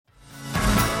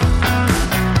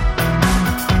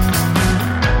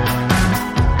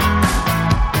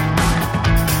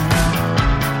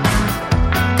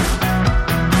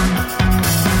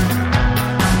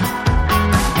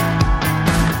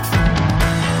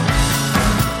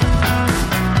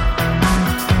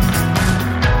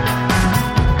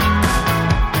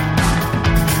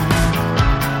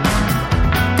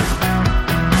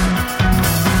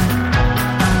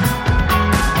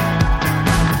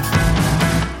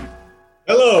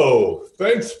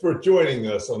Thanks for joining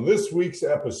us on this week's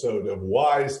episode of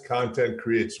Wise Content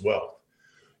Creates Wealth.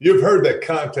 You've heard that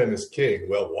content is king.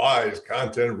 Well, wise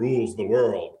content rules the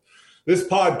world. This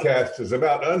podcast is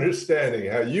about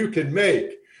understanding how you can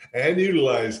make and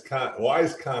utilize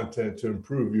wise content to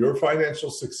improve your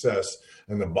financial success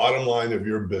and the bottom line of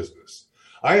your business.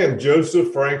 I am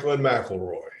Joseph Franklin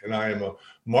McElroy, and I am a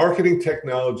marketing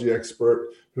technology expert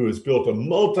who has built a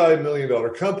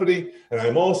multi-million-dollar company, and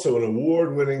I'm also an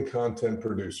award-winning content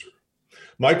producer.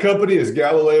 My company is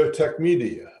Galileo Tech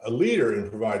Media, a leader in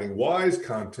providing wise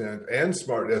content and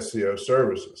smart SEO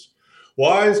services.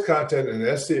 Wise content and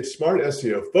smart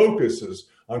SEO focuses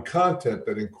on content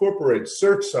that incorporates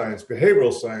search science,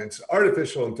 behavioral science,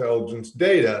 artificial intelligence,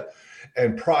 data,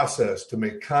 and process to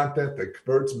make content that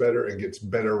converts better and gets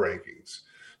better rankings.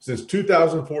 Since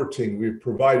 2014, we've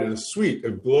provided a suite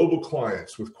of global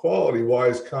clients with quality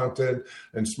wise content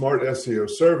and smart SEO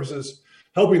services,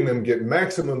 helping them get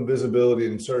maximum visibility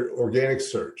in organic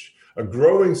search, a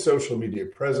growing social media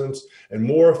presence, and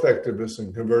more effectiveness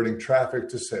in converting traffic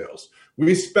to sales.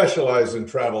 We specialize in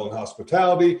travel and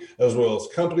hospitality, as well as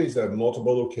companies that have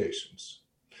multiple locations.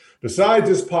 Besides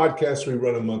this podcast, we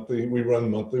run monthly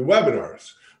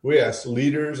webinars. We ask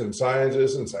leaders and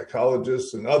scientists and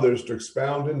psychologists and others to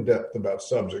expound in depth about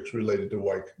subjects related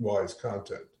to wise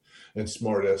content and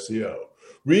smart SEO.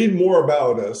 Read more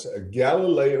about us at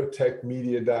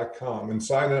GalileoTechMedia.com and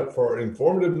sign up for our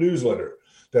informative newsletter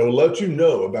that will let you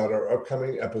know about our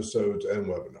upcoming episodes and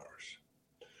webinars.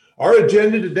 Our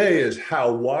agenda today is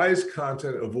how wise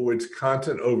content avoids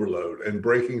content overload and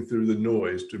breaking through the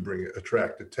noise to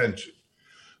attract attention.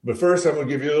 But first, I'm going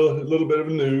to give you a little bit of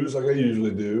news like I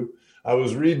usually do. I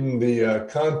was reading the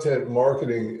Content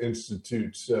Marketing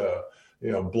Institute's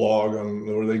blog on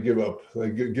where they give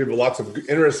lots of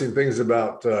interesting things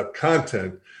about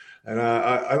content. And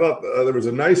I thought there was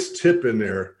a nice tip in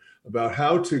there about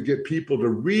how to get people to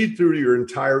read through your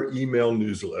entire email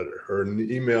newsletter or an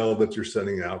email that you're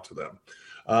sending out to them.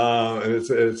 And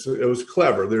it was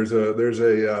clever. There's a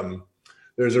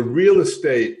real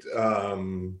estate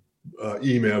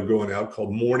email going out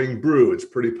called Morning Brew. It's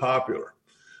pretty popular,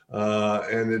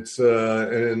 and it's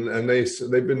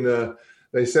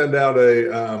they send out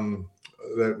a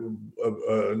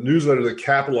newsletter that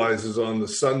capitalizes on the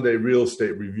Sunday Real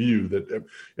Estate Review that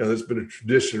there's been a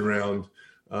tradition around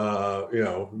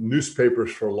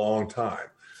newspapers for a long time,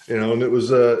 and it was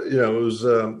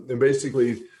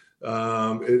basically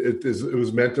it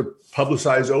was meant to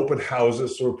publicize open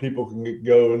houses so people can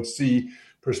go and see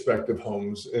prospective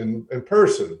homes in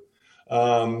person.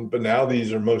 But now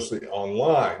these are mostly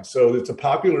online. So it's a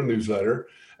popular newsletter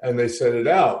and they send it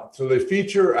out. So they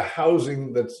feature a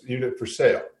housing that's unit for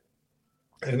sale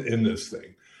in this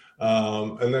thing.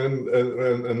 And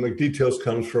the details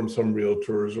comes from some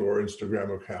realtors or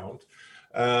Instagram account.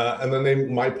 And then they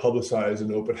might publicize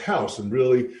an open house and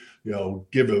really,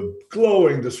 give a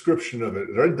glowing description of it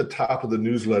right at the top of the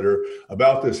newsletter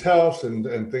about this house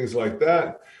and things like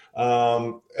that.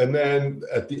 And then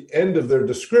at the end of their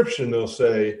description, they'll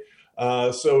say,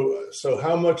 so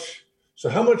how much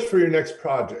for your next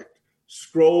project?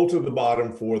 Scroll to the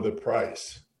bottom for the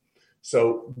price.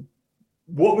 So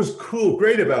what was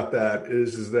great about that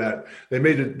is that they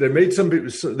made something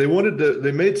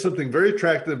very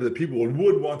attractive that people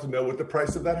would want to know what the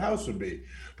price of that house would be.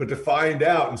 But to find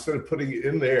out, instead of putting it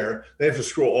in there, they have to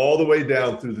scroll all the way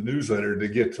down through the newsletter to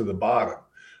get to the bottom.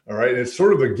 All right. And it's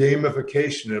sort of a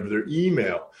gamification of their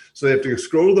email. So they have to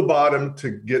scroll to the bottom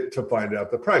to find out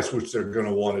the price, which they're going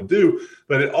to want to do.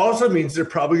 But it also means they're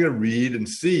probably going to read and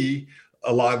see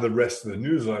a lot of the rest of the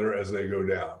newsletter as they go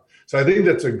down. So I think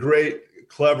that's a great,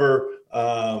 clever,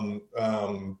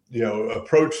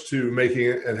 approach to making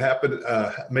it happen,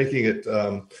 making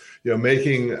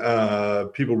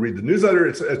people read the newsletter.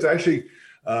 It's actually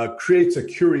creates a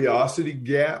curiosity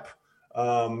gap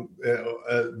so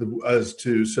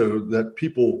that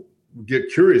people get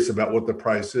curious about what the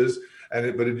price is,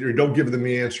 but you don't give them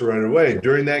the answer right away.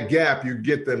 During that gap, you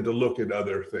get them to look at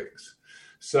other things.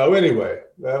 So anyway,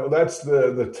 that's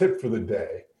the tip for the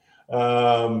day.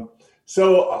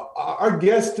 So our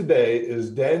guest today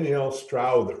is Danielle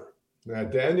Strowther. Now,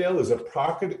 Danielle is a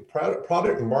product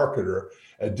marketer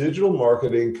at digital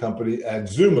marketing company at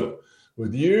Zuma,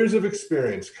 with years of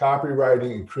experience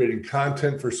copywriting and creating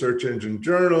content for Search Engine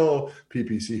Journal,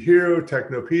 PPC Hero,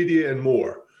 Technopedia, and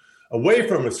more. Away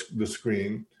from the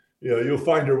screen, you'll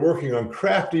find her working on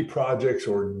crafty projects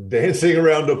or dancing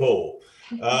around a pole.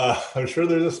 I'm sure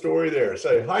there's a story there.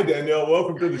 Say, hi, Danielle.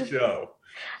 Welcome to the show.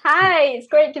 Hi, it's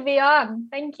great to be on.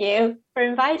 Thank you for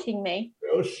inviting me.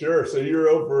 Oh, sure. So you're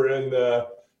over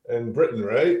in Britain,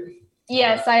 right?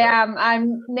 Yes, I am.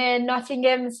 I'm near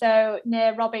Nottingham, so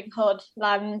near Robin Hood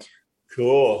land.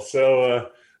 Cool. So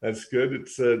that's good.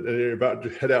 It's you're about to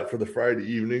head out for the Friday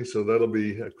evening, so that'll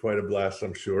be quite a blast,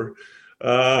 I'm sure.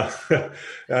 And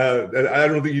I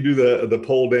don't think you do the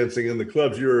pole dancing in the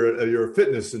clubs. You're a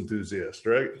fitness enthusiast,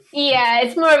 right? Yeah,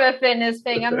 it's more of a fitness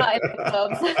thing. I'm not in the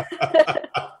clubs.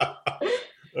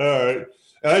 All right.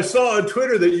 And I saw on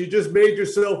Twitter that you just made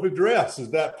yourself a dress. Is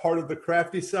that part of the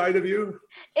crafty side of you?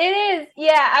 It is.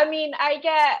 Yeah. I mean, I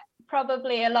get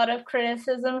probably a lot of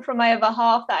criticism from my other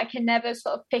half that I can never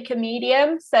sort of pick a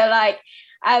medium. So like,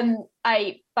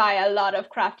 I buy a lot of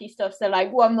crafty stuff. So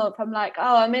like 1 month I'm like,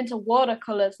 oh, I'm into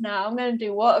watercolors now. I'm going to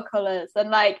do watercolors. And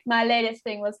like my latest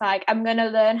thing was like, I'm going to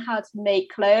learn how to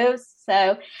make clothes.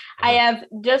 So I have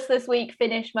just this week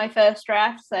finished my first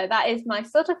draft. So that is my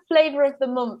sort of flavor of the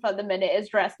month at the minute is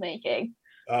dressmaking.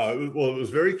 Well, it was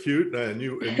very cute, and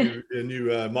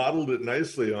you modeled it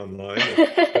nicely online.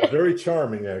 It was very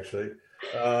charming, actually.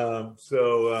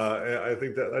 I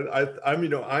think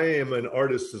that I am an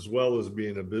artist as well as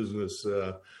being a business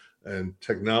and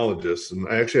technologist, and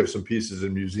I actually have some pieces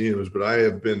in museums. But I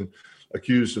have been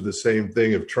accused of the same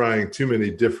thing of trying too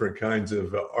many different kinds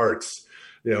of arts.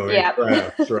 And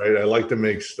crafts, right? I like to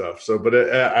make stuff. So, but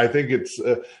I think it's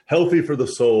healthy for the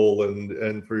soul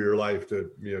and for your life to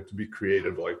be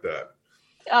creative like that.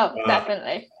 Oh,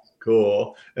 definitely.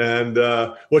 Cool. And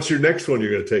what's your next one you're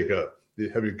going to take up?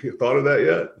 Have you thought of that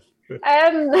yet?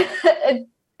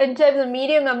 In terms of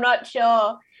medium, I'm not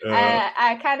sure.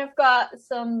 I kind of got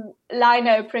some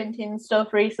lino printing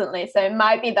stuff recently, so it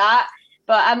might be that.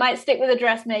 But I might stick with the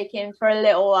dressmaking for a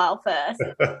little while first.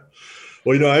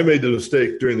 Well, I made the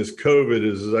mistake during this COVID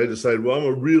is I decided, well, I'm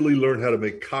going to really learn how to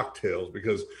make cocktails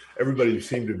because everybody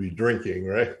seemed to be drinking,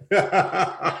 right?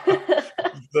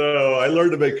 So I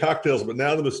learned to make cocktails, but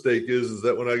now the mistake is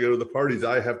that when I go to the parties,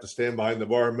 I have to stand behind the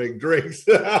bar and make drinks.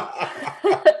 Oh,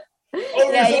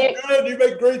 you're so good. You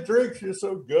make great drinks. You're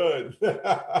so good.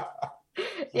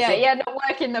 You end up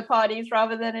working the parties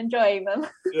rather than enjoying them.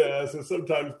 Yeah, so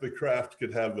sometimes the craft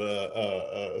could have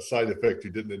a side effect you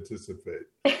didn't anticipate.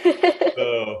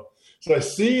 So I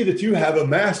see that you have a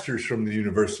master's from the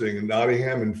University of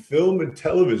Nottingham in film and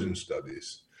television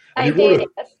studies. And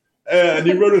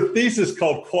you wrote a thesis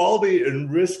called Quality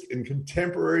and Risk in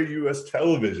Contemporary U.S.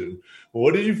 Television.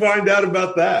 What did you find out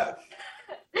about that?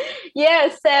 Yeah,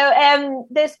 so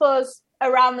this was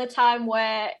around the time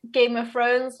where Game of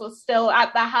Thrones was still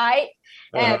at the height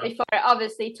before it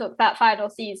obviously took that final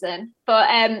season. But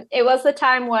it was the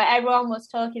time where everyone was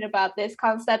talking about this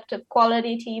concept of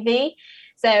quality TV.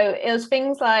 So it was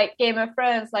things like Game of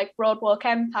Thrones, like Boardwalk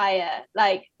Empire,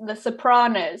 like The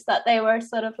Sopranos, that they were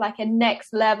sort of like a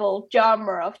next level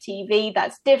genre of TV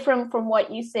that's different from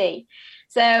what you see.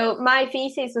 So my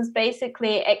thesis was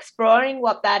basically exploring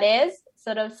what that is,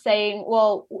 sort of saying,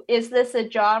 well, is this a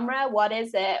genre? What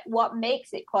is it? What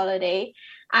makes it quality?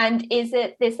 And is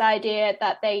it this idea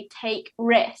that they take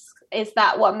risks? Is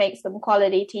that what makes them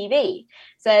quality TV?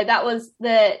 So that was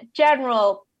the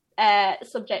general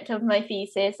subject of my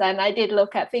thesis. And I did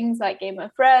look at things like Game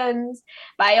of Thrones,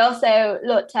 but I also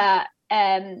looked at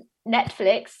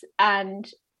Netflix and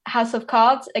House of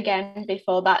Cards again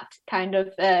before that kind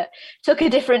of took a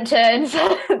different turn.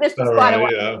 So this was quite a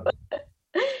while. Yeah.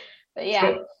 But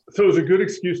yeah. So it was a good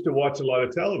excuse to watch a lot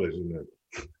of television then.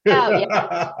 Oh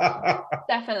yeah,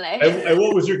 definitely. And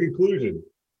what was your conclusion?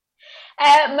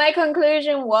 My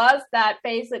conclusion was that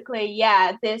basically,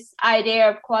 this idea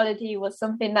of quality was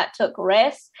something that took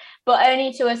risks, but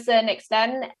only to a certain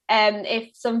extent.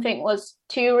 If something was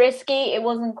too risky, it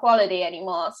wasn't quality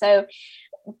anymore. So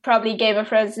probably Game of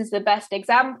Thrones is the best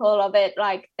example of it.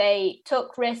 Like they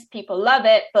took risks, people love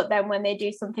it, but then when they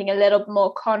do something a little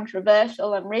more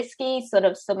controversial and risky, sort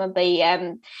of some of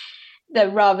the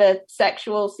rather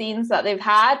sexual scenes that they've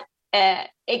had, it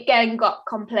again got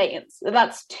complaints.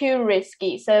 That's too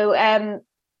risky. So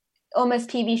almost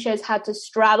TV shows had to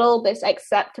straddle this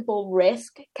acceptable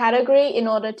risk category in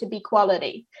order to be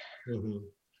quality. Mm-hmm.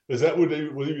 Is that what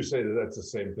you say that that's the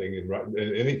same thing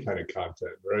in any kind of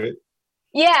content, right?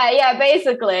 Yeah,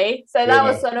 basically. So that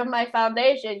was sort of my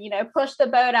foundation, push the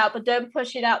boat out, but don't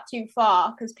push it out too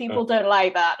far because people don't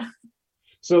like that.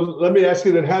 So let me ask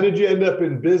you then, how did you end up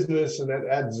in business and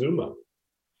at Zuma?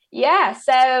 Yeah,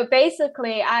 so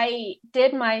basically I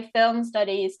did my film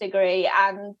studies degree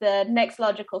and the next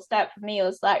logical step for me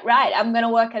was like, right, I'm going to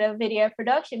work at a video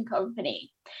production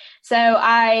company. So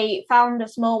I found a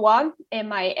small one in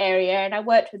my area and I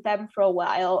worked with them for a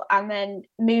while and then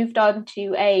moved on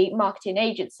to a marketing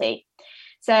agency.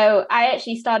 So I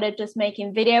actually started just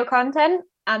making video content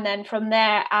And then from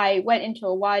there, I went into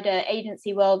a wider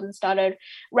agency world and started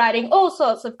writing all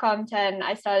sorts of content.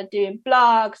 I started doing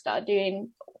blogs, started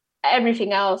doing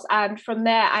everything else. And from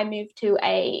there, I moved to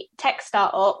a tech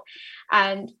startup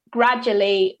and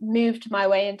gradually moved my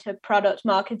way into product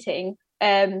marketing,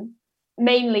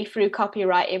 mainly through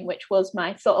copywriting, which was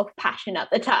my sort of passion at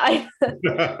the time.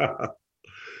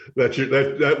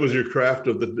 That was your craft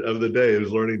of the day,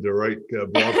 is learning to write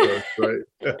blog posts, right?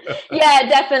 Yeah,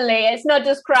 definitely. It's not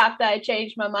just craft that I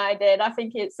changed my mind in. I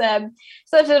think it's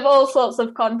sort of all sorts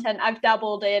of content I've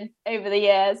dabbled in over the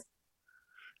years.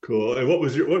 Cool. And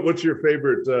what's your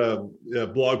favorite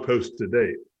blog post to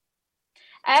date?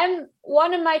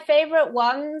 One of my favorite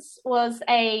ones was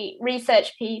a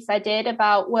research piece I did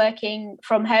about working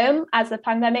from home as the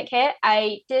pandemic hit.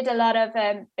 I did a lot of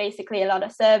basically a lot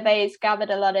of surveys, gathered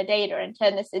a lot of data, and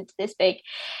turned this into this big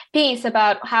piece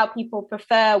about how people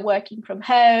prefer working from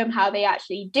home, how they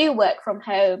actually do work from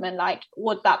home, and like,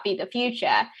 would that be the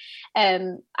future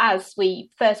as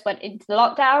we first went into the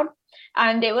lockdown.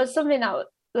 And it was something that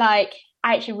I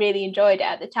actually really enjoyed it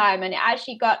at the time, and it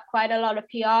actually got quite a lot of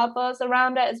PR buzz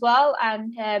around it as well.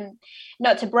 And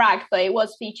not to brag, but it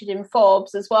was featured in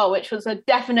Forbes as well, which was a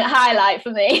definite highlight for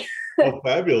me. Oh,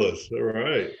 fabulous. All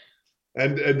right.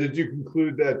 And did you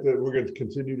conclude that we're going to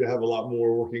continue to have a lot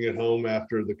more working at home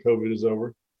after the COVID is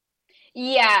over?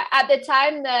 Yeah, at the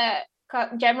time, the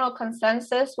general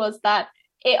consensus was that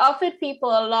it offered people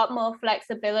a lot more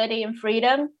flexibility and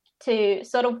freedom to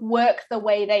sort of work the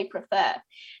way they prefer.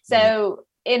 So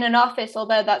in an office,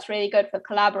 although that's really good for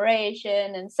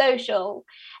collaboration and social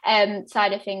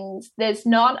side of things, there's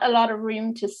not a lot of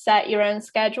room to set your own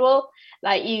schedule.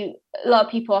 A lot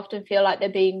of people often feel like they're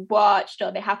being watched,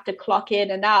 or they have to clock in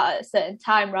and out at a certain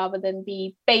time rather than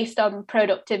be based on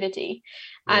productivity.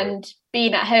 Right. And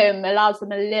being at home allows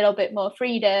them a little bit more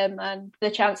freedom and the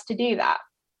chance to do that.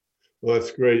 Well,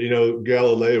 that's great.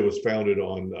 Galileo was founded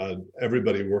on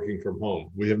everybody working from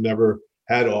home. We have never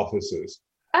had offices.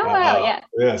 Oh, wow, yeah.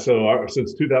 Yeah, so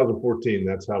since 2014,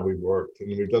 that's how we've worked.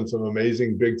 And we've done some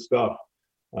amazing big stuff,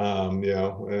 and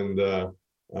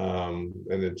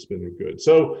it's been good.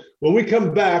 So when we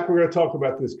come back, we're going to talk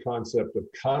about this concept of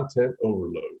content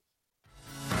overload.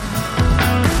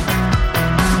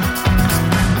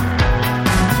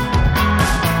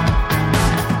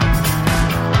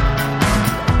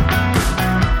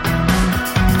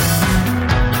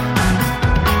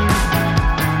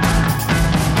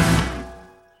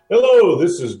 Hello,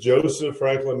 this is Joseph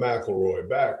Franklin McElroy,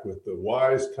 back with the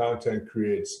Wise Content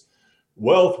Creates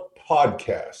Wealth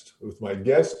podcast with my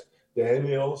guest,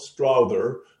 Danielle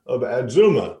Strother of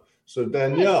Adzuma. So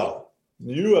Danielle,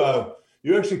 you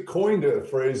actually coined a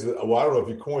phrase that, well, I don't know if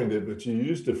you coined it, but you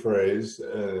used a phrase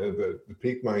that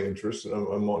piqued my interest, and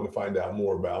I'm wanting to find out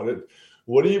more about it.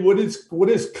 What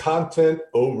is content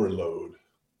overload?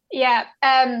 Yeah,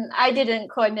 I didn't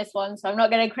coin this one, so I'm not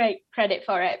going to create credit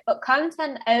for it. But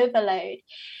content overload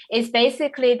is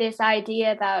basically this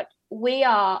idea that we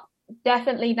are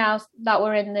definitely, now that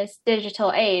we're in this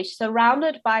digital age,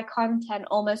 surrounded by content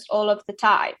almost all of the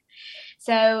time.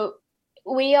 So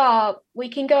we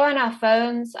can go on our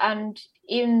phones, and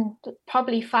in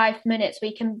probably 5 minutes,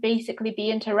 we can basically be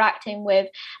interacting with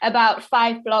about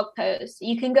 5 blog posts.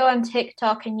 You can go on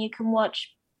TikTok and you can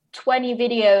watch 20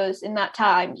 videos in that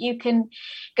time. You can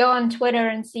go on Twitter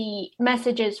and see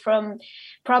messages from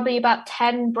probably about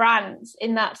 10 brands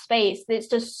in that space. There's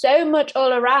just so much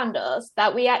all around us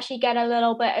that we actually get a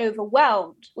little bit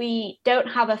overwhelmed. We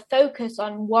don't have a focus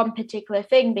on one particular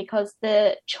thing because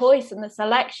the choice and the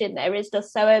selection there is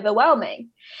just so overwhelming.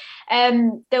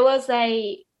 There was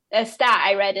a stat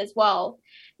I read as well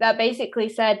that basically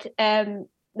said the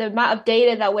amount of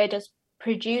data that we're just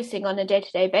producing on a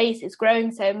day-to-day basis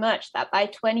growing so much that by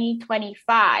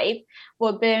 2025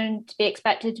 we're going to be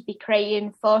expected to be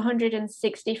creating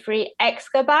 463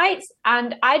 exabytes.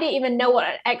 And I didn't even know what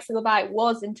an exabyte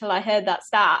was until I heard that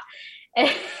stat.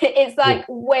 It's like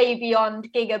way beyond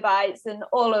gigabytes and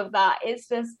all of that. It's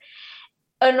just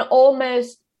an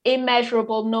almost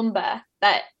immeasurable number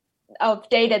of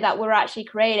data that we're actually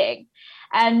creating.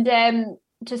 And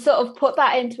to sort of put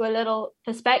that into a little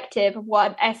perspective of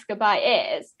what an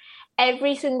exabyte is,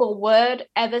 every single word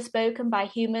ever spoken by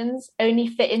humans only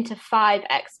fit into 5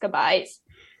 exabytes.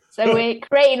 So we're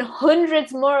creating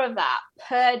hundreds more of that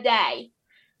per day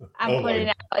and putting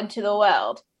it out into the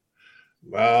world.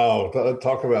 Wow.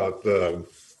 Talk about, that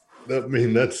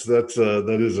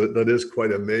is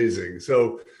quite amazing.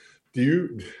 So do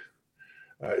you,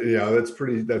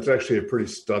 that's actually a pretty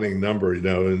stunning number,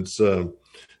 and it's,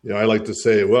 I like to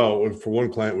say, well, for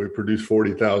one client, we produce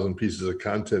 40,000 pieces of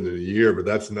content in a year, but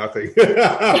that's nothing.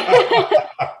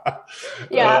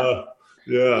 Yeah.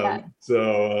 Yeah.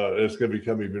 So it's going to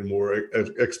become even more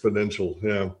exponential.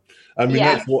 Yeah. I mean,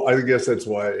 Yeah. I guess that's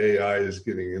why AI is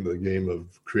getting into the game of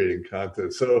creating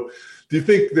content. So do you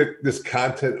think that this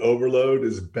content overload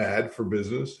is bad for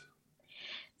business?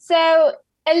 So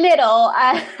a little.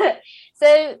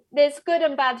 So there's good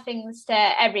and bad things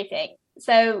to everything.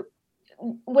 So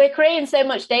we're creating so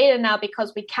much data now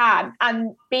because we can,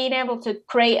 and being able to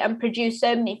create and produce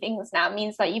so many things now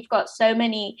means that you've got so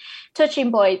many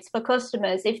touching points for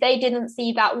customers. If they didn't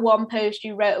see that one post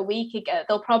you wrote a week ago,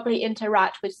 they'll probably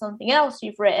interact with something else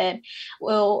you've written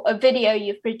or a video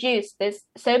you've produced. There's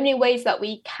so many ways that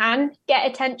we can get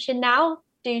attention now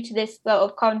due to this sort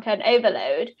of content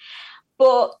overload.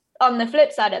 But on the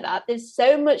flip side of that, there's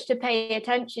so much to pay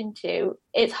attention to.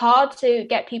 It's hard to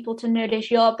get people to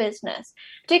notice your business,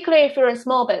 particularly if you're a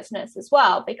small business as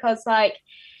well, because like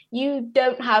you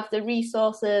don't have the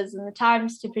resources and the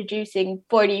times to producing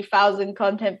 40,000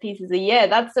 content pieces a year.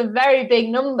 That's a very big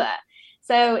number.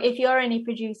 So if you're only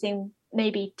producing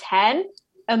maybe 10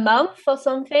 a month or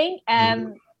something,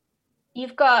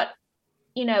 you've got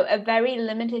a very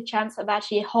limited chance of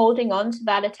actually holding on to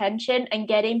that attention and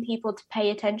getting people to pay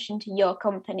attention to your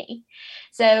company.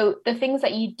 So the things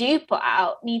that you do put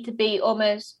out need to be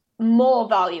almost more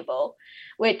valuable,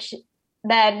 which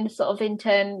then sort of in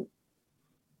turn,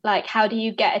 like, how do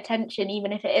you get attention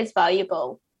even if it is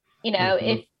valuable?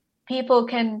 If people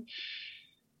can,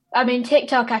 I mean,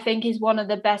 TikTok, I think, is one of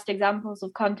the best examples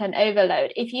of content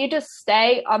overload. If you just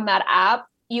stay on that app,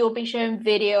 you'll be shown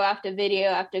video after video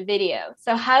after video.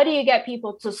 So how do you get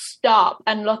people to stop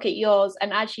and look at yours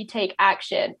and actually take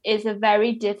action is a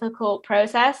very difficult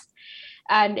process.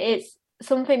 And it's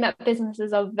something that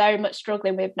businesses are very much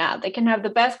struggling with now. They can have the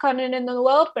best content in the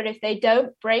world, but if they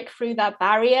don't break through that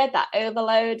barrier, that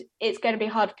overload, it's going to be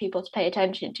hard for people to pay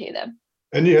attention to them.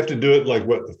 And you have to do it like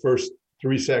what, the first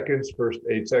 3 seconds, first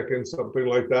 8 seconds, something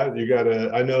like that.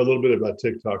 I know a little bit about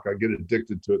TikTok. I get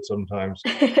addicted to it sometimes.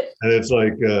 And it's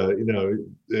like,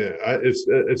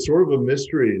 it's sort of a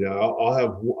mystery. Now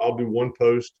I'll do one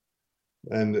post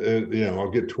and I'll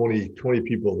get 20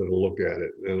 people that'll look at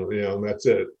it, and that's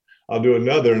it. I'll do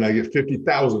another and I get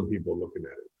 50,000 people looking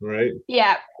at it. Right.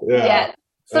 Yeah.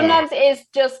 Sometimes it is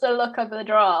just a look of the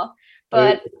draw,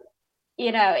 but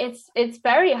it's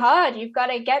very hard. You've got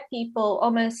to get people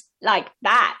almost like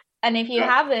that. And if you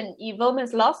haven't, you've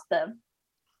almost lost them.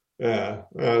 Yeah.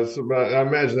 So I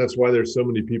imagine that's why there's so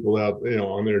many people out,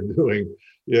 on there doing,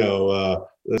 the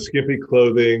skimpy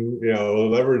clothing,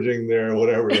 leveraging their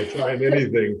whatever. They're trying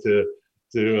anything to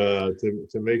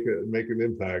make an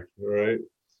impact. Right.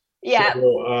 Yeah.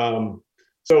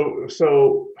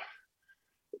 So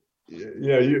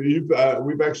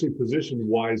we've actually positioned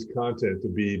Wise content to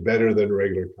be better than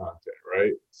regular content,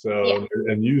 right? So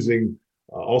and using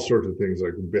all sorts of things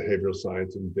like behavioral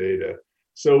science and data.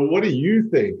 So what do you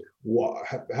think?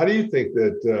 How do you think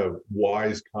that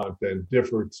Wise content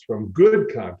differs from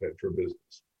good content for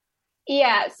business?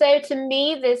 Yeah, so to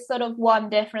me, there's sort of one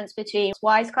difference between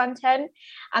Wise content,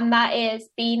 and that is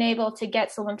being able to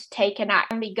get someone to take an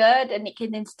act. It can be good and it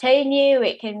can entertain you,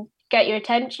 it can get your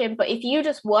attention, but if you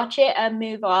just watch it and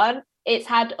move on, it's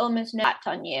had almost no impact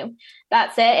on you.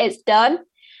 That's it, it's done.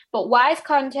 But Wise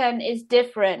content is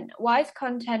different. Wise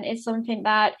content is something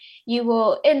that you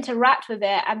will interact with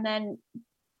it and then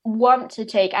want to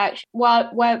take action.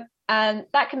 And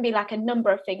that can be like a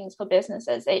number of things for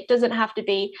businesses. It doesn't have to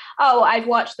be, oh, I've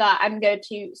watched that, I'm going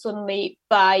to suddenly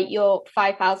buy your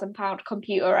 £5,000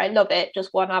 computer. I love it.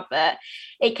 Just one advert.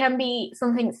 It can be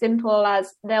something simple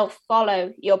as they'll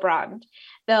follow your brand.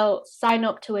 They'll sign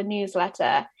up to a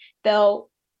newsletter. They'll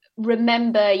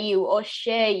remember you or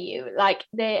share you. Like,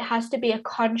 there has to be a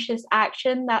conscious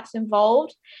action that's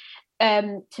involved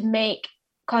to make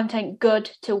content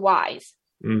good to Wise.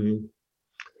 Mm-hmm.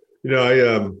 Of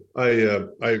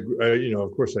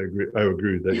course I agree. I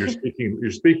agree that you're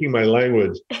speaking my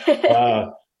language.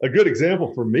 A good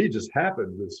example for me just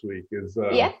happened this week is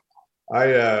we have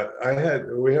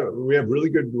really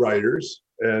good writers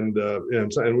and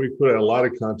we put out a lot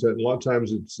of content. And a lot of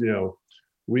times it's,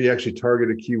 we actually target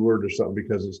a keyword or something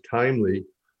because it's timely,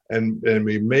 and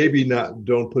we maybe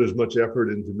don't put as much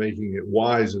effort into making it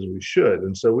wise as we should.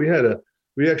 And so we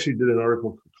actually did a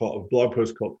blog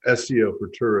post called SEO for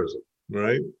Tourism,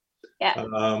 right? Yeah.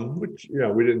 Which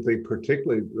we didn't think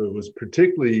was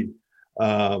particularly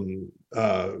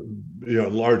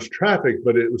large traffic,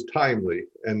 but it was timely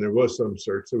and there was some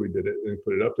search, so we did it and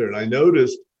put it up there. And I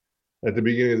noticed at the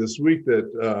beginning of this week that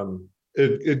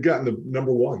it got into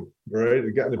number one, right?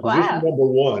 It got into position number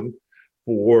one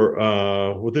for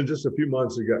within just a few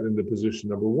months. It got into position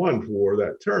number one for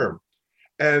that term.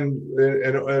 and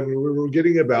we were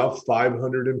getting about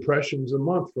 500 impressions a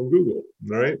month from Google,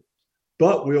 right?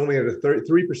 But we only had a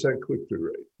 3% click-through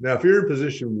rate. Now, if you're in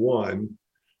position one,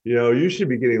 you should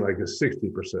be getting like a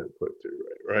 60% click-through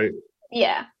rate, right?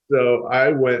 Yeah. So I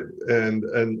went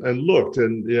and looked,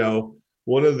 and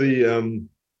one of the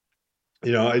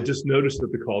I just noticed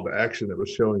that the call to action that was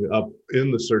showing up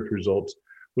in the search results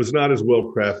was not as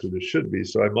well crafted as should be.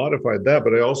 So I modified that,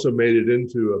 but I also made it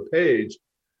into a page,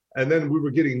 and then we were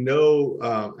getting no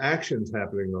actions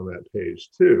happening on that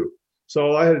page too. So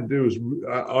all I had to do was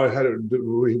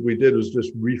we did was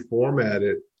just reformat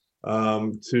it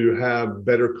to have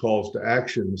better calls to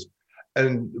actions.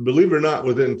 And believe it or not,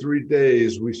 within 3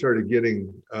 days, we started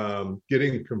getting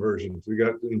conversions. We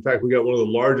got one of the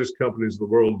largest companies in the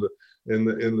world in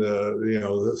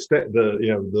the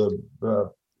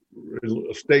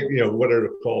state, what are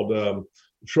called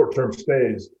short-term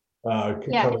stays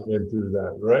coming in through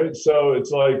that, right? So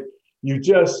it's like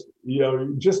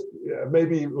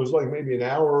maybe it was like maybe an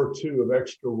hour or two of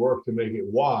extra work to make it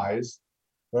wise,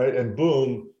 right? And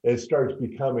boom, it starts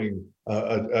becoming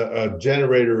a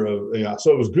generator of,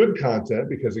 so it was good content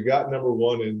because it got number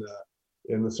one in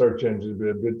the search engine, but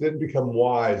it didn't become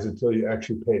wise until you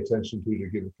actually pay attention to it to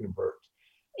get it convert.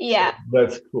 Yeah. So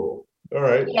that's cool. All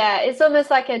right. Yeah, it's almost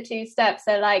like a two-step.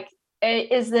 So like,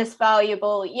 is this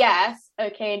valuable? Yes.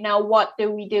 Okay, now what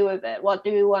do we do with it? What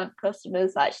do we want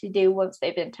customers to actually do once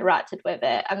they've interacted with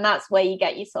it? And that's where you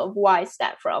get your sort of why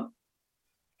step from.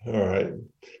 All right.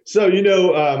 So,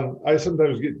 I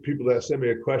sometimes get people that send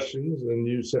me questions, and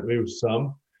you sent me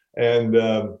some, and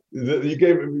you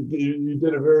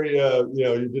did a very,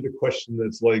 you did a question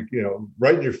that's like,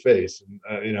 right in your face, and,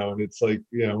 and it's like,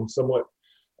 somewhat,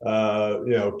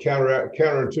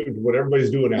 counterintuitive to what everybody's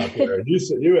doing out there.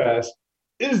 You asked,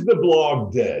 is the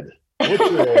blog dead? What's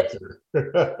your answer?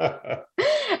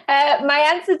 My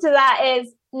answer to that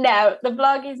is no, the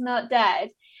blog is not dead,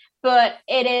 but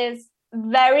it is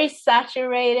very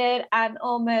saturated and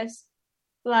almost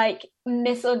like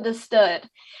misunderstood.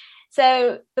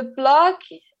 So the blog,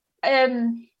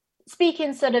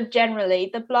 speaking sort of generally,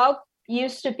 the blog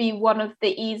used to be one of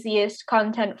the easiest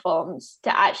content forms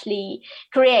to actually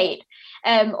create.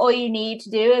 All you need to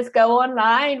do is go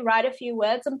online, write a few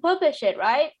words and publish it,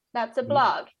 right? That's a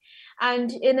blog. And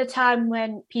in a time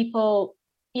when people,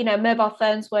 mobile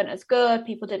phones weren't as good,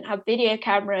 people didn't have video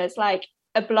cameras, like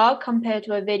a blog compared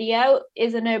to a video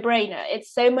is a no-brainer.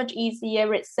 It's so much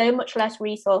easier. It's so much less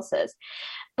resources.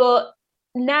 But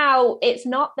now it's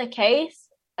not the case.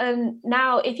 And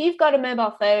now if you've got a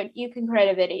mobile phone, you can create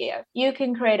a video, you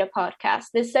can create a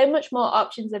podcast. There's so much more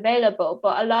options available,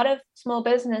 but a lot of small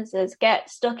businesses get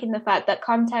stuck in the fact that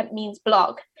content means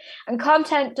blog, and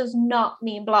content does not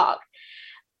mean blog.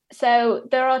 So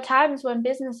there are times when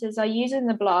businesses are using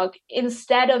the blog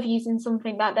instead of using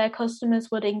something that their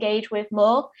customers would engage with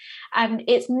more, and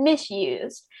it's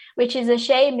misused, which is a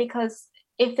shame, because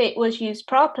if it was used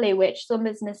properly, which some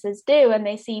businesses do, and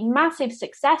they see massive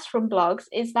success from blogs,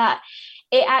 is that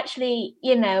it actually,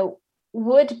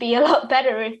 would be a lot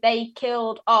better if they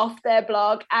killed off their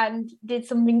blog and did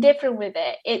something different with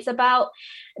it. It's about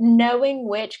knowing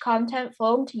which content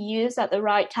form to use at the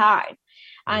right time.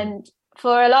 And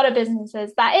for a lot of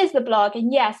businesses, that is the blog.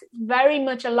 And yes, it's very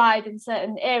much alive in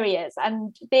certain areas.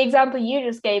 And the example you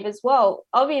just gave as well,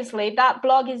 obviously that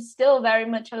blog is still very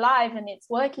much alive and it's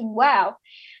working well.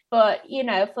 But,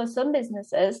 for some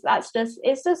businesses,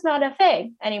 it's just not a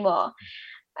thing anymore.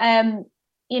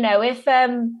 If,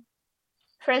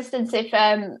 for instance, if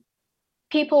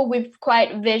people with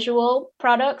quite visual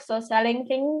products or selling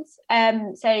things,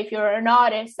 say if you're an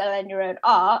artist selling your own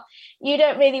art, you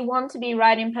don't really want to be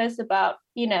writing posts about,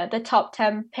 the top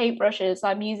 10 paintbrushes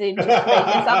I'm using to create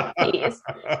this art piece.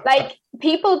 Like,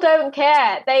 people don't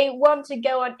care. They want to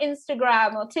go on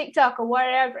Instagram or TikTok or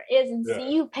whatever it is and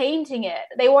see you painting it.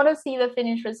 They want to see the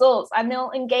finished results, and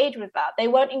they'll engage with that. They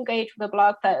won't engage with a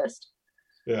blog post.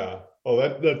 Yeah. Oh,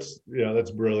 that's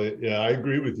brilliant. Yeah, I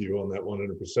agree with you on that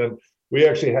 100%. We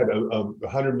actually had a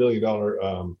 $100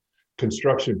 million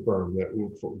construction firm that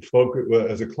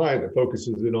as a client that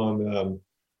focuses in on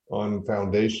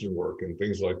foundation work and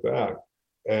things like that.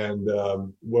 And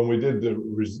when we did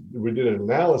an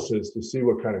analysis to see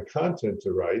what kind of content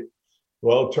to write,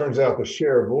 well, it turns out the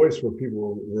share of voice where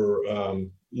people were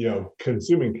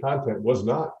consuming content was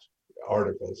not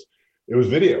articles. It was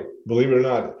video. Believe it or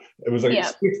not, it was like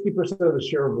 60% of the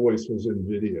share of voice was in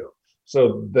video.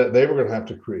 So that they were going to have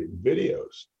to create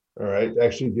videos, all right, to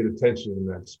actually get attention in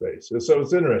that space. So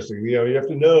it's interesting. You have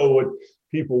to know what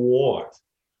people want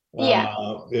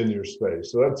in your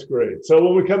space. So that's great. So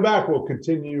when we come back, we'll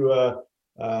continue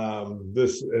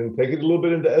this and take it a little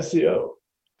bit into SEO.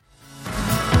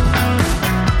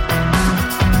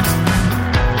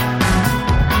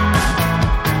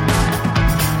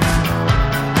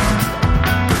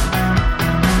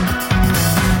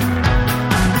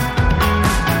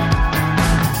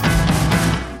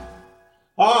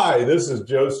 Hi, this is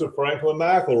Joseph Franklin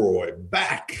McElroy,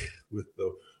 back with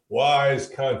the Wise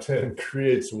Content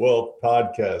Creates Wealth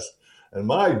podcast, and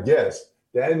my guest,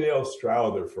 Danielle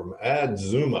Strowther from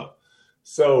Adzuma.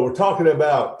 So we're talking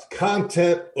about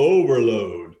content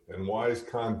overload and wise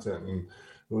content, and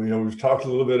we've talked a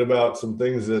little bit about some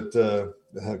things that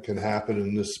can happen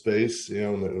in this space.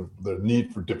 The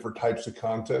need for different types of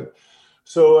content.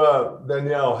 So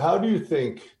Danielle, how do you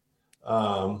think?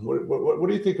 What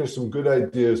do you think are some good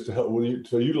ideas to help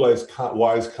to utilize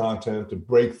wise content to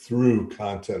break through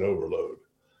content overload?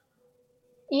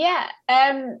 Yeah.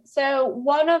 So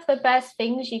one of the best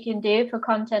things you can do for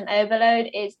content overload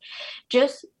is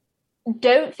just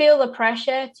don't feel the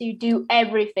pressure to do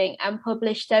everything and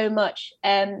publish so much.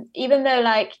 Even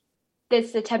though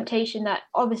there's the temptation that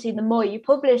obviously the more you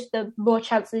publish, the more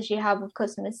chances you have of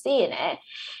customers seeing it.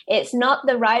 It's not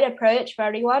the right approach for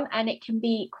everyone, and it can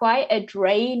be quite a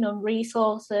drain on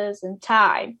resources and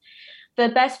time. The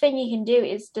best thing you can do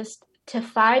is just to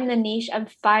find the niche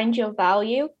and find your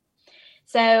value.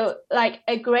 So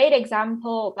a great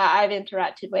example that I've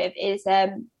interacted with is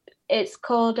it's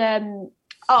called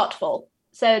Artful.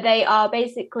 So they are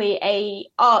basically a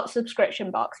art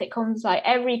subscription box. It comes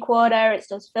every quarter. It's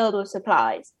just filled with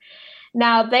supplies.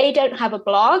 Now, they don't have a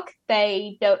blog.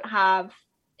 They don't have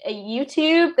a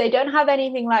YouTube. They don't have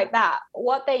anything like that.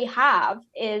 What they have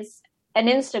is an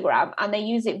Instagram, and they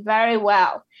use it very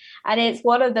well. And it's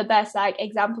one of the best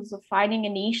examples of finding a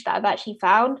niche that I've actually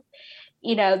found.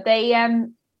 They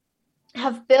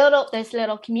have built up this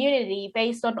little community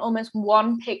based on almost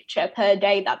one picture per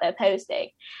day that they're posting.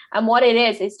 And what it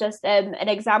is just an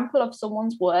example of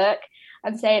someone's work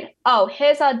and saying, oh,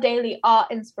 here's our daily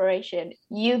art inspiration.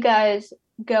 You guys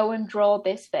go and draw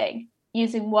this thing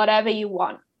using whatever you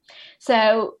want.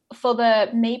 So for the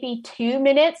maybe 2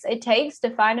 minutes it takes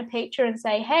to find a picture and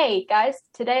say, hey guys,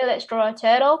 today let's draw a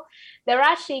turtle, they're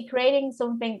actually creating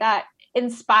something that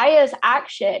inspires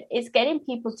action. It's getting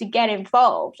people to get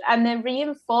involved, and they're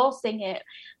reinforcing it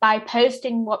by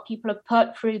posting what people have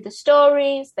put through the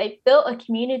stories. They've built a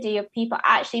community of people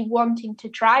actually wanting to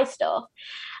try stuff,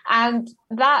 and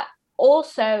that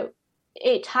also,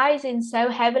 it ties in so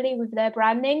heavily with their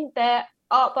branding. Their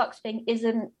Artbox thing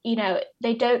isn't,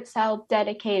 they don't sell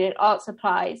dedicated art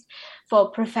supplies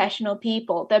for professional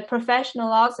people. They're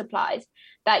professional art supplies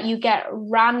that you get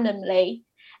randomly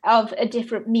of a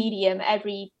different medium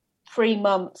every 3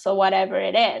 months or whatever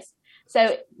it is.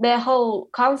 So their whole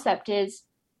concept is,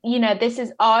 this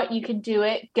is art, you can do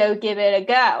it, go give it a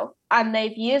go. And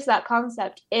they've used that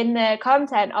concept in their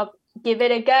content of give it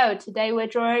a go. Today we're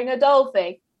drawing a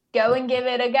dolphin, go and give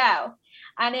it a go.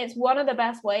 And it's one of the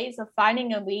best ways of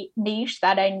finding a niche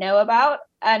that I know about.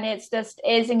 And it's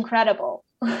is incredible.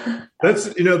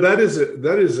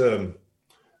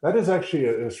 That is actually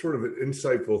a sort of an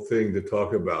insightful thing to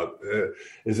talk about,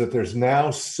 is that there's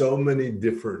now so many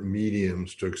different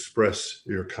mediums to express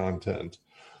your content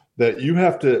that you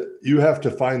have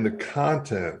to find the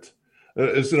content.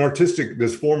 It's an artistic,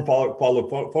 does form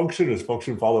follow function, does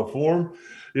function follow form?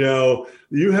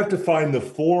 You have to find the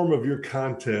form of your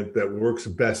content that works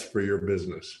best for your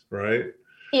business, right?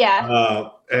 Yeah.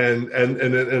 And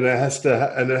it has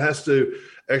to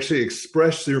actually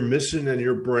express your mission and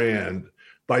your brand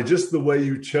by just the way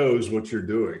you chose what you're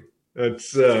doing.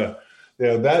 That's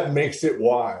that makes it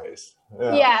wise.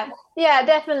 Yeah,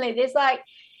 definitely.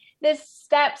 There's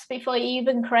steps before you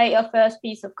even create your first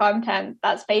piece of content.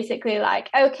 That's basically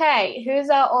okay, who's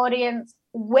our audience?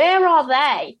 Where are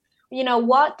they?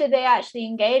 What do they actually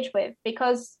engage with?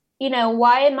 Because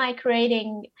why am I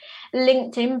creating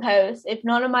LinkedIn posts if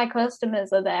none of my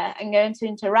customers are there and going to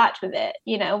interact with it?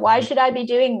 Why should I be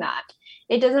doing that?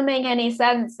 It doesn't make any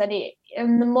sense.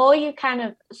 And the more you kind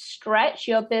of stretch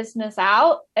your business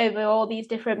out over all these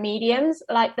different mediums,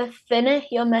 the thinner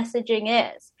your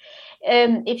messaging is.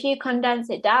 If you condense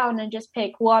it down and just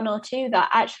pick one or two that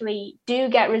actually do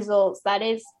get results, that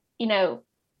is,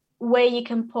 where you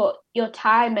can put your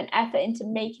time and effort into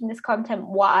making this content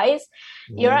wise,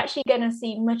 you're actually going to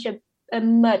see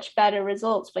much better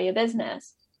results for your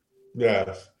business.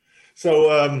 Yes.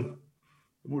 So,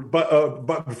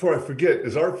 but before I forget,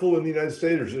 is Artful in the United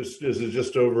States, or is it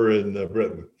just over in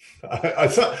Britain?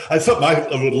 It's something I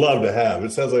would love to have.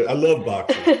 It sounds like I love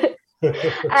boxing.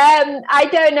 I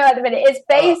don't know at the minute. It's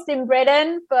based in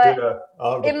Britain, but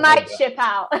it might ship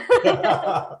out.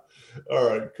 All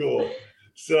right, cool.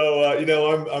 So,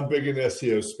 I'm big in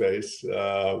SEO space,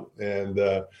 and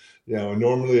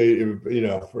normally,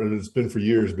 it's been for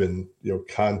years, been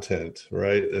content,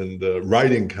 right, and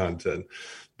writing content,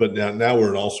 but now we're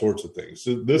in all sorts of things.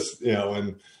 So this,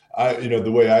 and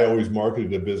the way I always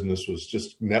marketed a business was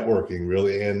just networking,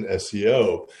 really, and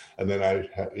SEO, and then I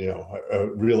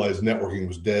realized networking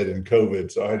was dead in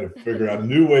COVID, so I had to figure out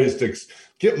new ways to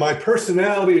get my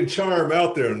personality and charm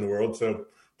out there in the world. So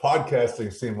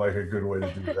podcasting seemed like a good way to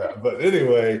do that. But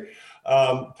anyway,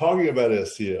 talking about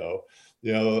SEO,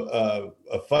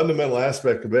 a fundamental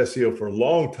aspect of SEO for a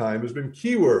long time has been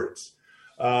keywords.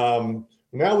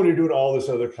 Now, when you're doing all this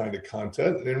other kind of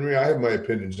content, and I have my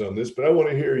opinions on this, but I want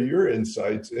to hear your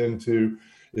insights into,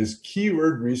 is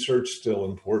keyword research still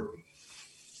important?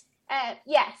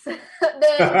 Yes, the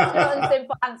short and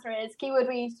simple answer is keyword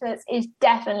research is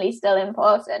definitely still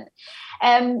important.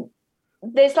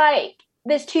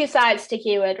 There's two sides to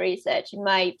keyword research, in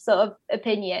my sort of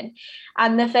opinion.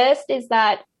 And the first is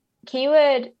that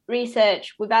keyword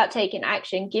research without taking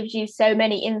action gives you so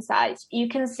many insights. You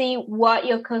can see what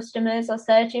your customers are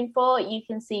searching for. You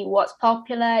can see what's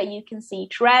popular. You can see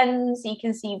trends. You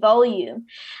can see volume.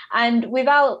 And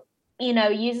without,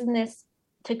 using this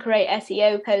to create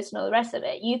SEO posts and all the rest of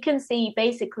it, you can see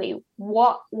basically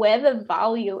where the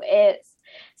value is.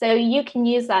 So you can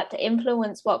use that to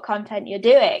influence what content you're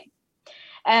doing.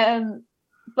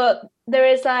 But there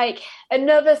is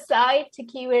another side to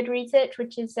keyword research,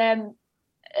 which is a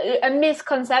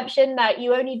misconception that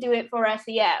you only do it for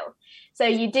SEO. So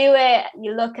you do it,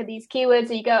 you look at these keywords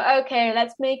and you go, okay,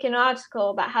 let's make an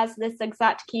article that has this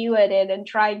exact keyword in and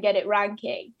try and get it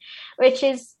ranking, which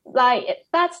is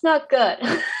that's not good.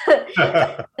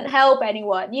 That doesn't help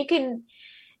anyone. You can,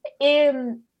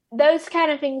 those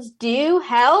kind of things do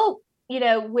help,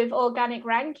 with organic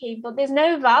ranking, but there's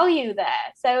no value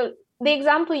there. So the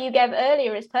example you gave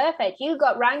earlier is perfect. You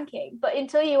got ranking, but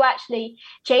until you actually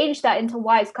change that into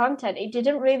wise content, it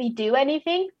didn't really do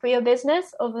anything for your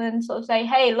business other than sort of say,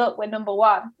 hey, look, we're number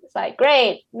one. It's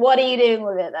great. What are you doing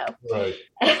with it though?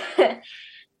 Right.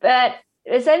 But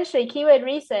essentially, keyword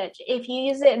research, if you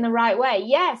use it in the right way,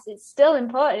 yes, it's still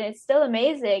important. It's still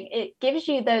amazing. It gives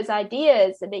you those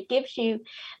ideas and it gives you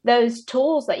those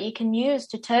tools that you can use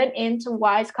to turn into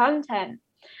wise content.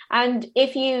 And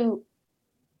if you,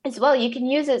 as well, you can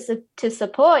use it to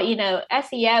support,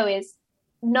 SEO is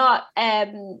not,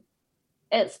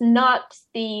 it's not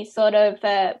the sort of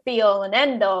be all and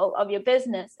end all of your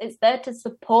business. It's there to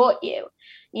support you.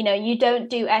 You don't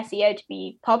do SEO to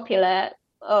be popular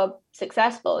or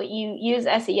successful. You use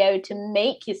SEO to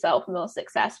make yourself more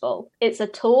successful. It's a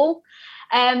tool.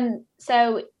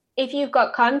 So if you've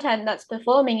got content that's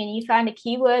performing and you find a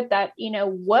keyword that,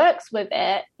 works with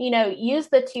it, use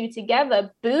the two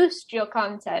together, boost your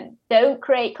content. Don't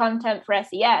create content for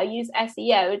SEO. Use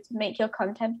SEO to make your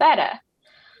content better.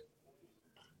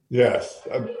 Yes.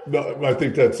 I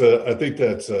think that's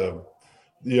the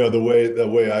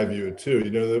way I view it too.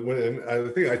 And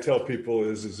the thing I tell people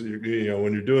is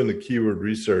when you're doing the keyword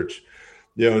research,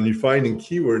 and you're finding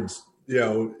keywords,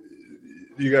 you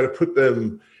got to put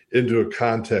them into a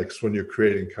context when you're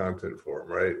creating content for them,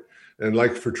 right? And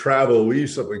for travel, we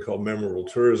use something called memorable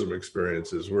tourism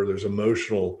experiences, where there's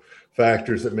emotional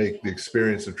factors that make the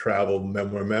experience of travel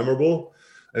more memorable.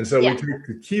 And so we take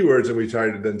the keywords and we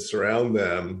try to then surround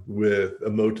them with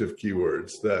emotive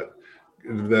keywords that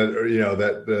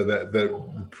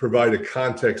provide a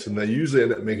context, and they usually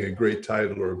end up making a great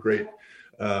title or a great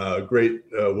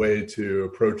way to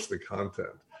approach the content.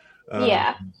 I'm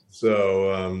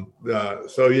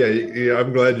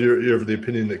glad you're of the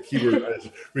opinion that keyword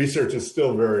research is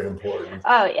still very important.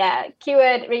 Oh yeah,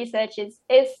 keyword research is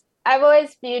I've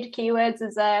always viewed keywords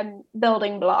as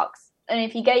building blocks, and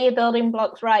if you get your building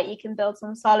blocks right, you can build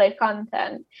some solid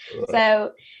content. Right.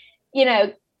 So,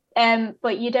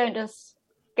 but you don't just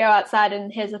go outside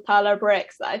and here's a pile of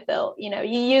bricks that I've built. You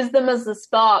use them as a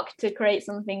spark to create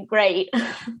something great.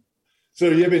 So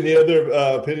do you have any other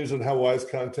opinions on how wise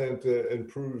content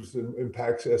improves and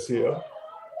impacts SEO?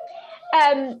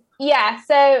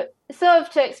 So sort of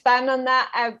to expand on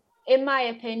that, in my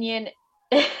opinion,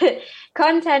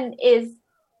 content is,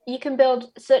 you can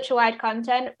build such a wide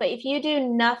content, but if you do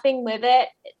nothing with it,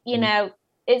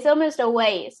 it's almost a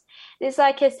waste. It's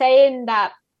like a saying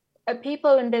that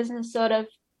people in business sort of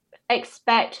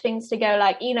expect things to go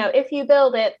if you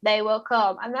build it, they will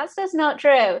come. And that's just not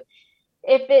true.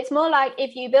 if it's more like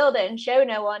if you build it and show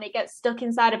no one, it gets stuck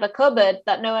inside of a cupboard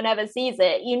that no one ever sees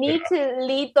it. You need to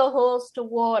lead the horse to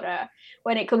water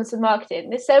when it comes to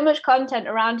marketing. There's so much content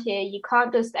around here. You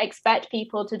can't just expect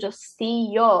people to just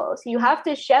see yours. You have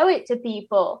to show it to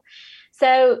people.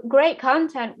 So great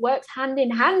content works hand in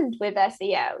hand with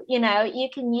SEO. You know, you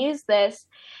can use this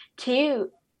to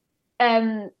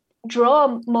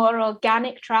draw more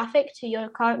organic traffic to your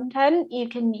content. You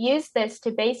can use this to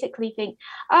basically think,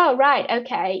 oh, right,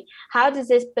 okay, how does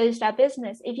this boost our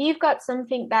business? If you've got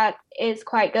something that is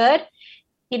quite good,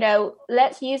 you know,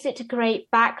 let's use it to create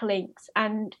backlinks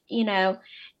and, you know,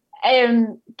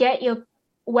 get your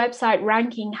website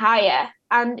ranking higher.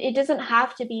 And it doesn't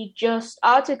have to be just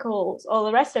articles or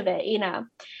the rest of it, you know.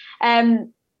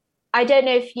 I don't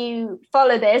know if you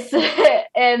follow this,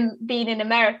 being in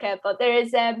America, but there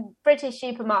is British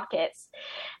supermarkets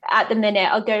at the minute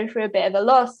are going through a bit of a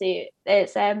lawsuit.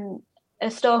 There's a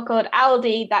store called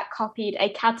Aldi that copied a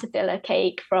Caterpillar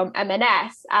cake from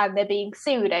M&S, and they're being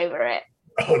sued over it.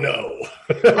 Oh, no.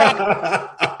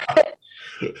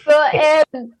 But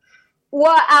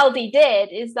what Aldi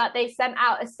did is that they sent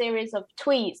out a series of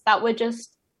tweets that were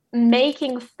just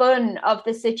making fun of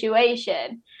the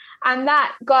situation. And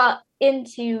that got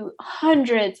into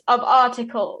hundreds of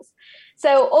articles.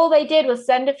 So all they did was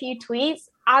send a few tweets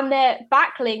and their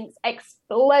backlinks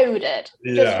exploded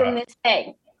just from this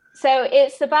thing. So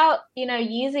it's about, you know,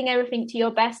 using everything to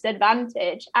your best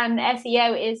advantage. And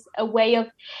SEO is a way of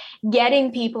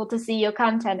getting people to see your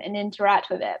content and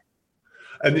interact with it.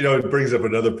 And, you know, it brings up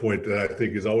another point that I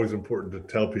think is always important to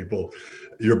tell people.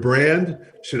 Your brand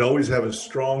should always have a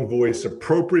strong voice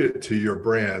appropriate to your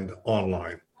brand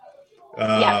online.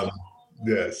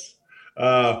 Yes.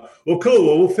 Well, cool.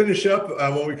 Well, we'll finish up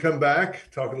when we come back,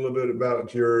 talking a little bit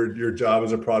about your job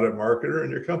as a product marketer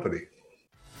and your company.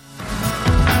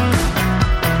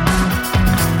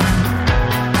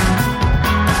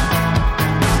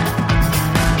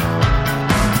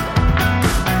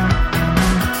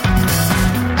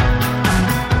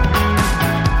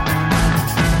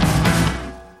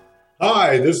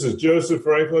 Hi, this is Joseph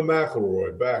Franklin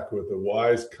McElroy, back with the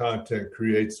Wise Content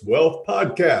Creates Wealth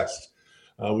podcast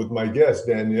with my guest,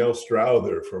 Danielle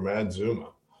Strowther from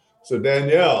Adzuma. So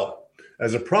Danielle,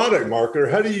 as a product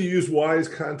marketer, how do you use Wise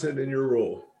content in your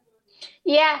role?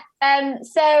 Yeah,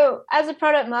 so as a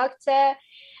product marketer,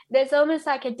 there's almost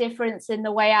like a difference in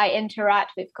the way I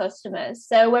interact with customers.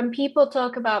 So when people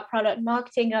talk about product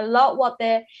marketing, a lot what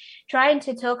they're trying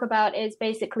to talk about is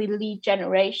basically lead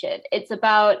generation. It's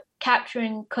about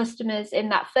capturing customers in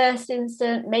that first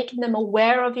instant, making them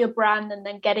aware of your brand and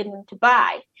then getting them to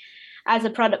buy. As a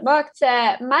product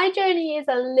marketer, my journey is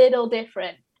a little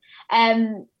different.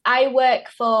 I work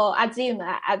for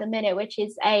Adzuma at the minute, which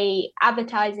is a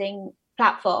advertising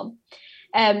platform.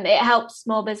 It helps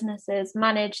small businesses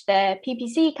manage their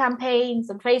PPC campaigns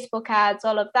and Facebook ads,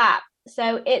 all of that.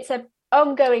 So it's an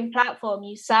ongoing platform.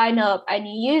 You sign up and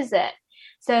you use it.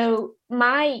 So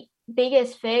my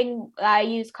biggest thing I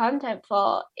use content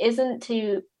for isn't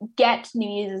to get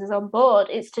new users on board.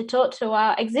 It's to talk to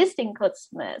our existing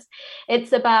customers.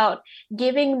 It's about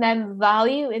giving them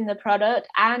value in the product.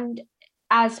 And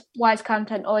as Wise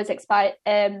Content always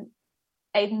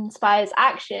inspires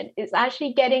action, it's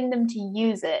actually getting them to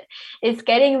use it. It's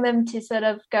getting them to sort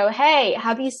of go, hey,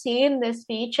 have you seen this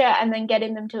feature? And then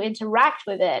getting them to interact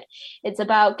with it. It's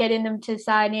about getting them to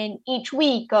sign in each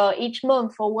week or each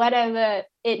month or whatever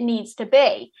it needs to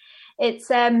be.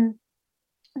 It's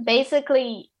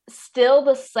basically still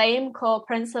the same core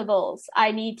principles.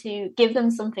 I need to give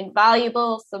them something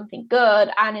valuable, something good,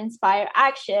 and inspire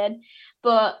action.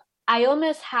 But I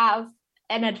almost have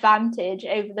an advantage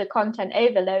over the content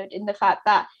overload in the fact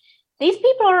that these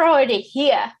people are already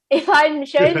here. If I'm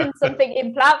showing them something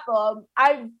in platform,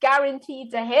 I'm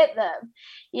guaranteed to hit them.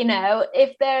 You know,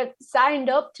 if they're signed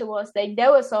up to us, they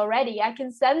know us already. I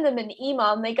can send them an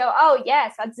email and they go, oh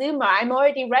yes, Adzuma, I'm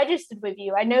already registered with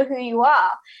you. I know who you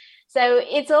are. So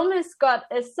it's almost got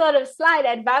a sort of slight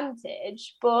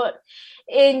advantage, but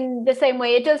in the same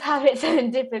way, it does have its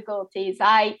own difficulties.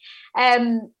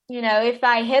 If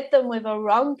I hit them with a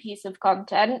wrong piece of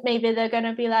content, maybe they're going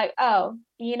to be like, oh,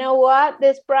 you know what?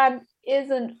 This brand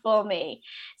isn't for me.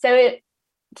 So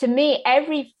to me,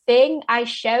 everything I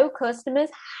show customers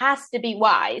has to be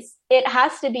wise. It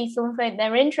has to be something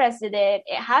they're interested in.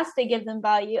 It has to give them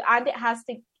value, and it has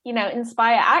to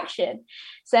inspire action.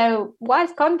 So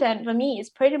Wise Content for me is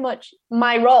pretty much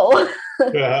my role.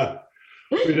 Yeah.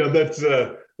 That's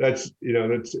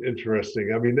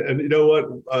interesting. I mean, and you know what?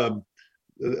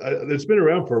 it's been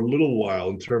around for a little while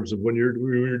in terms of when you're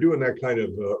doing that kind of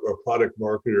a product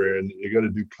marketer and you got to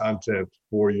do content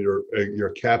for your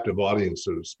captive audience,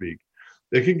 so to speak.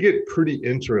 It can get pretty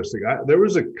interesting. There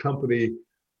was a company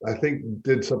I think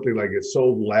did something like it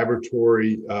sold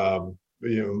laboratory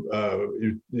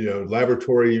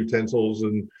laboratory utensils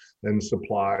and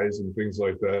supplies and things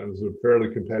like that. It was a fairly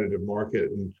competitive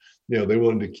market, and they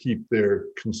wanted to keep their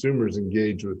consumers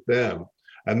engaged with them.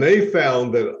 And they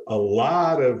found that a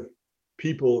lot of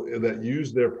people that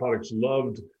used their products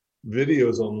loved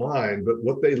videos online, but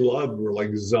what they loved were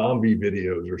like zombie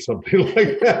videos or something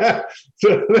like that.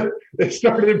 So they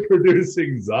started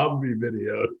producing zombie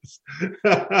videos.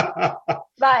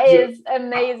 That is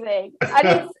amazing.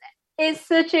 And it's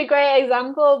such a great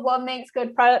example of what makes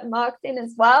good product marketing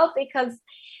as well, because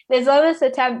there's always a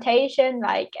temptation,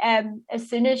 like as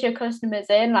soon as your customer's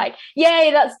in, like, yay,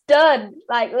 that's done.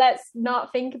 Like, let's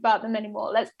not think about them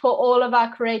anymore. Let's put all of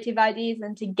our creative ideas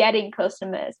into getting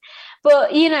customers.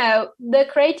 But, the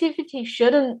creativity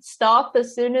shouldn't stop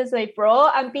as soon as they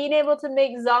brought, and being able to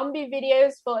make zombie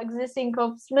videos for existing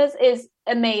customers is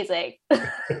amazing.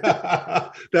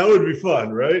 That would be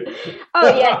fun, right?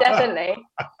 Oh, yeah, definitely.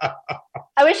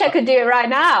 I wish I could do it right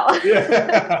now.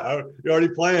 Yeah, you're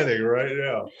already planning, right?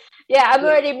 Yeah. Yeah, I'm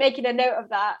already making a note of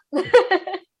that.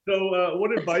 So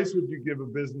what advice would you give a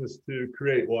business to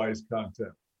create wise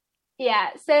content? Yeah,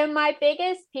 so my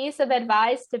biggest piece of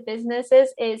advice to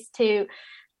businesses is to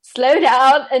slow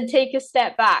down and take a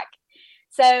step back.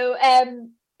 So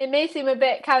it may seem a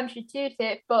bit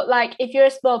counterintuitive, but like if you're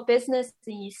a small business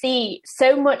and you see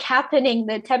so much happening,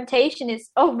 the temptation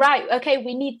is, oh, right, okay,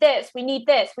 we need this, we need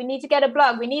to get a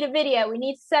blog, we need a video, we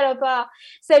need to set up our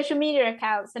social media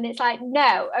accounts. And it's like,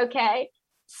 no, okay,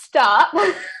 stop,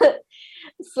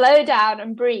 slow down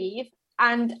and breathe,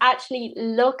 and actually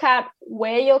look at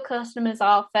where your customers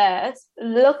are first,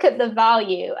 look at the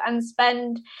value, and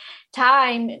spend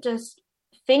time just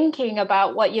thinking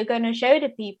about what you're going to show to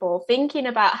people, thinking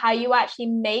about how you actually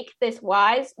make this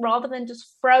wise, rather than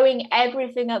just throwing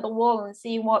everything at the wall and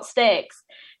seeing what sticks,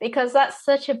 because that's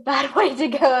such a bad way to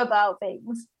go about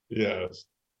things. Yes.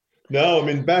 No, I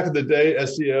mean, back in the day,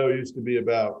 SEO used to be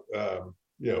about,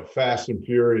 fast and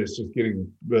furious, just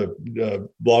getting the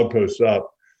blog posts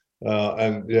up.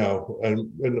 And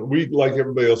we, like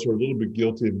everybody else, were a little bit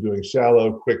guilty of doing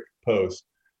shallow, quick posts.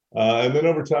 And then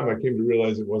over time, I came to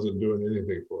realize it wasn't doing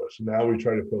anything for us. Now we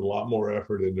try to put a lot more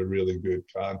effort into really good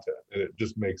content, and it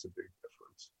just makes a big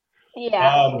difference.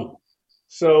 Yeah.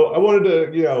 So I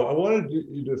wanted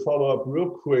you to follow up real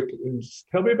quick and just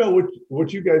tell me about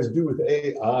what you guys do with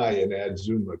AI and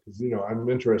Adzuma, because I'm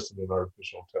interested in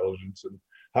artificial intelligence and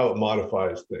how it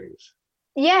modifies things.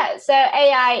 Yeah, so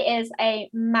AI is a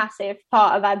massive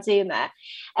part of Adzuma.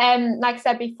 Like I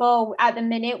said before, at the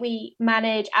minute we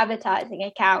manage advertising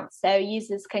accounts. So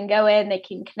users can go in, they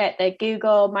can connect their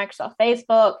Google, Microsoft,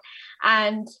 Facebook,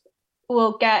 and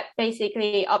we'll get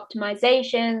basically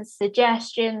optimizations,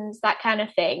 suggestions, that kind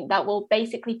of thing that will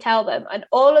basically tell them. And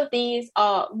all of these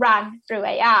are ran through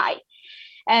AI.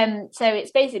 So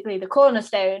it's basically the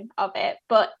cornerstone of it,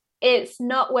 but it's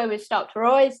not where we've stopped. We're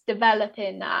always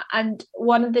developing that. And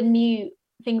one of the new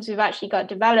things we've actually got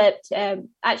developed,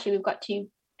 actually we've got two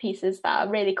pieces that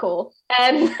are really cool.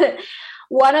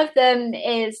 One of them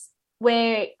is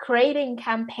we're creating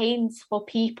campaigns for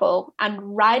people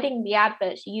and writing the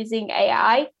adverts using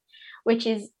AI,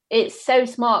 it's so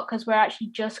smart because we're actually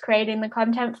just creating the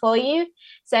content for you.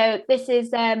 So this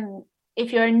is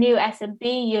if you're a new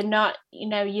SMB, you're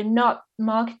not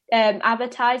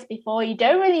advertised before, you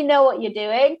don't really know what you're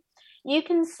doing, you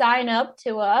can sign up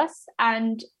to us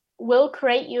and we'll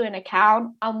create you an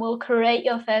account and we'll create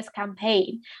your first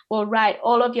campaign. We'll write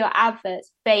all of your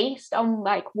adverts based on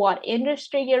like what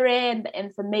industry you're in, the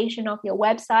information of your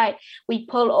website. We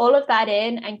pull all of that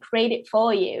in and create it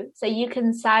for you. So you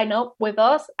can sign up with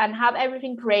us and have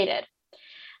everything created.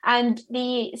 And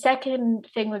the second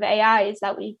thing with AI is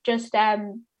that we've just,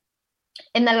 in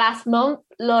the last month,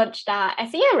 launched our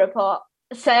SEO report.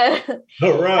 So,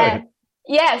 all right.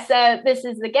 Yeah, so this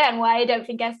is, again, why I don't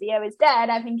think SEO is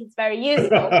dead. I think it's very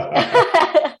useful.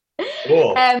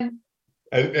 Cool. And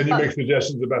you make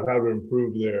suggestions about how to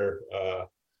improve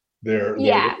their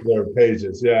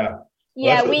pages. Yeah.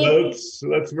 Yeah,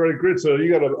 that's very good. So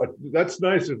you got that's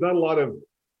nice. There's not a lot of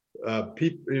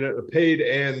people, paid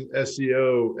and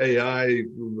SEO AI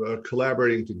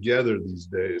collaborating together these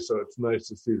days. So it's nice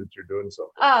to see that you're doing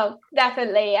something. Oh,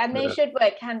 definitely. And they should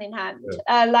work hand in hand.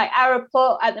 Yeah. Like our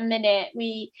report at the minute,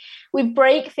 we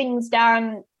break things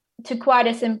down to quite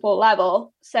a simple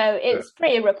level. So it's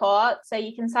free report, so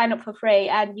you can sign up for free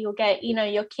and you'll get,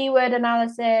 your keyword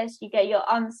analysis, you get your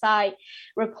on-site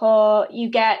report, you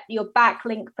get your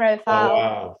backlink profile. Oh,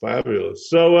 wow, fabulous.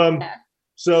 So I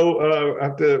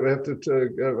have to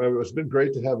it's been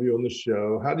great to have you on the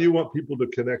show. How do you want people to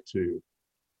connect to you?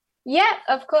 Yeah,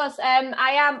 of course.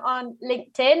 I am on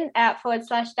LinkedIn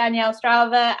 / Danielle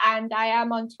Strauver, and I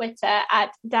am on Twitter at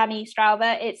Danny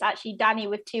Strauver. It's actually Danny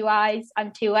with 2 I's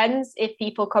and 2 N's if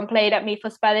people complain at me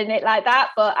for spelling it like that,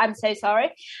 but I'm so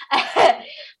sorry.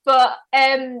 But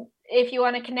if you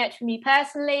want to connect with me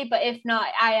personally, but if not,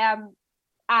 I am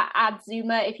at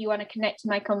Adzuma if you want to connect to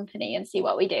my company and see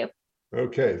what we do.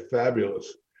 Okay,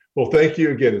 fabulous. Well, thank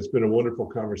you again. It's been a wonderful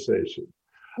conversation.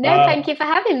 No, thank you for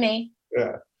having me.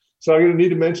 Yeah. So I'm going to need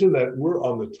to mention that we're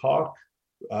on the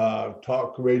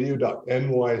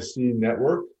talkradio.nyc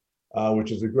network,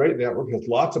 which is a great network. It has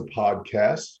lots of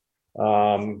podcasts,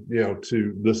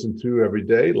 to listen to every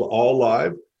day, all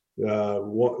live.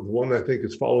 One I think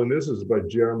is following this is by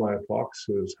Jeremiah Fox,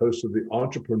 who is host of the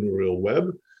Entrepreneurial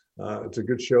Web. It's a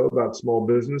good show about small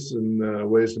business and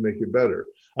ways to make it better.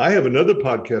 I have another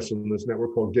podcast on this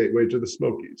network called Gateway to the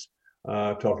Smokies,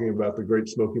 talking about the Great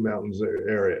Smoky Mountains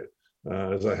area.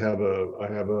 As I have a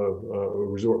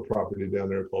resort property down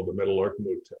there called the Meadowlark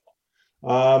Motel.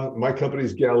 My company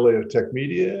is Galileo Tech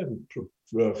Media.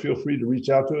 Feel free to reach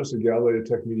out to us at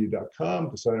galileotechmedia.com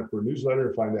to sign up for a newsletter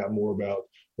and find out more about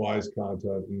wise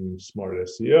content and smart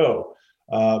SEO.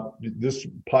 This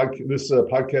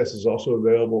podcast is also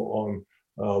available on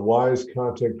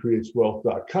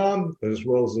wisecontentcreateswealth.com, as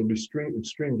well as it'll be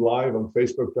streamed live on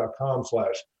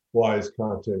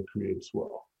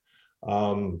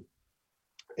facebook.com/wisecontentcreateswealth.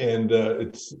 And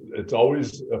it's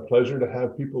always a pleasure to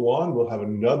have people on. We'll have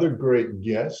another great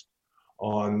guest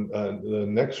on the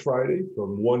next Friday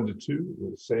from 1 to 2,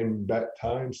 the same bat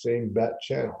time, same bat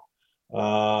channel.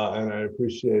 And I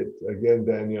appreciate, again,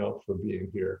 Danielle, for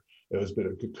being here. It's been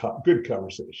a good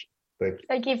conversation. Thank you.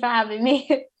 Thank you for having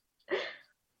me.